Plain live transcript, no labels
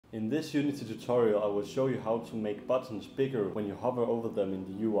In this Unity tutorial I will show you how to make buttons bigger when you hover over them in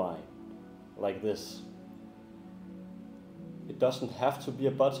the UI, like this. It doesn't have to be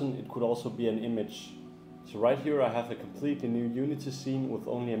a button, it could also be an image. So right here I have a completely new Unity scene with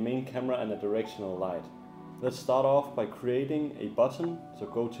only a main camera and a directional light. Let's start off by creating a button, so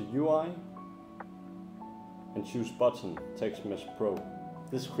go to UI and choose Button, Text Mesh Pro.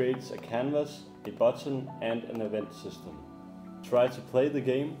 This creates a canvas, a button and an event system. Try to play the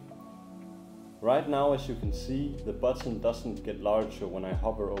game. Right now, as you can see, the button doesn't get larger when I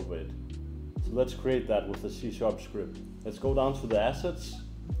hover over it. So let's create that with the C# script. Let's go down to the assets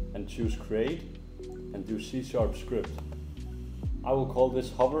and choose create and do C# script. I will call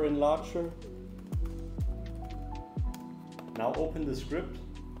this hover enlarger. Now open the script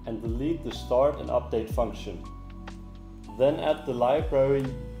and delete the start and update function. Then add the library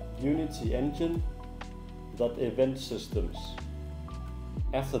Unity engine.event systems.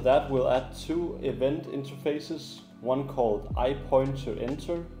 After that we'll add two event interfaces, one called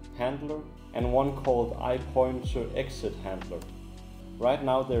iPointerEnter handler and one called iPointerExit handler. Right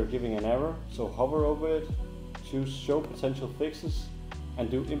now they're giving an error, so hover over it, choose show potential fixes and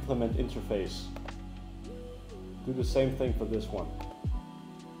do implement interface. Do the same thing for this one.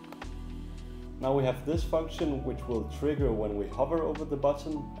 Now we have this function which will trigger when we hover over the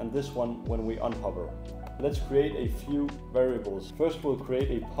button and this one when we unhover. Let's create a few variables. First we'll create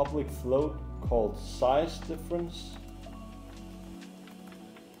a public float called size difference.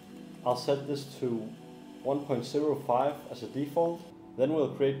 I'll set this to 1.05 as a default. Then we'll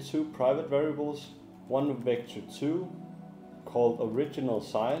create two private variables, one vector2 called original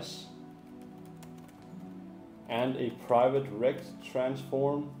size and a private rect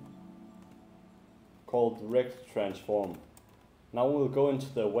transform called rect transform. Now we'll go into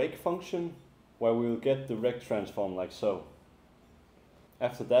the awake function where we will get the rect transform like so.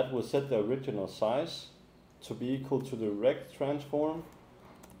 After that we'll set the original size to be equal to the rect transform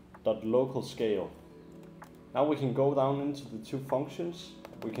dot local scale. Now we can go down into the two functions.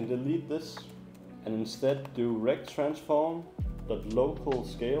 We can delete this and instead do rect transform dot local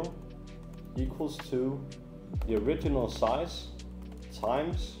scale equals to the original size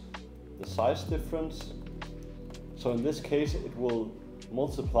times the size difference. So in this case it will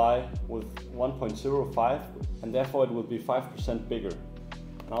multiply with 1.05 and therefore it will be 5% bigger.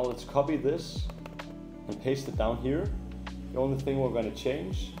 Now let's copy this and paste it down here. The only thing we're going to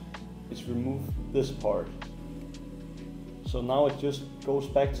change is remove this part. So now it just goes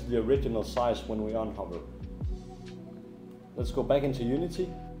back to the original size when we unhover. Let's go back into Unity.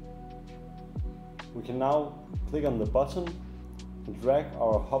 We can now click on the button and drag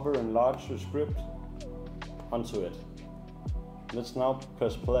our hover enlarger script onto it. Let's now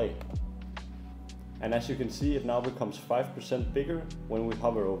press play. And as you can see, it now becomes 5% bigger when we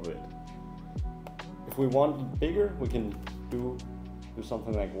hover over it. If we want it bigger, we can do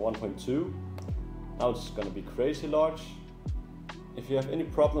something like 1.2. Now it's going to be crazy large. If you have any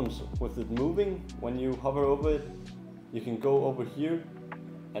problems with it moving when you hover over it, you can go over here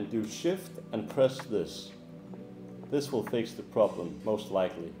and do shift and press this. This will fix the problem, most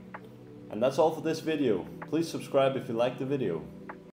likely. And that's all for this video. Please subscribe if you liked the video.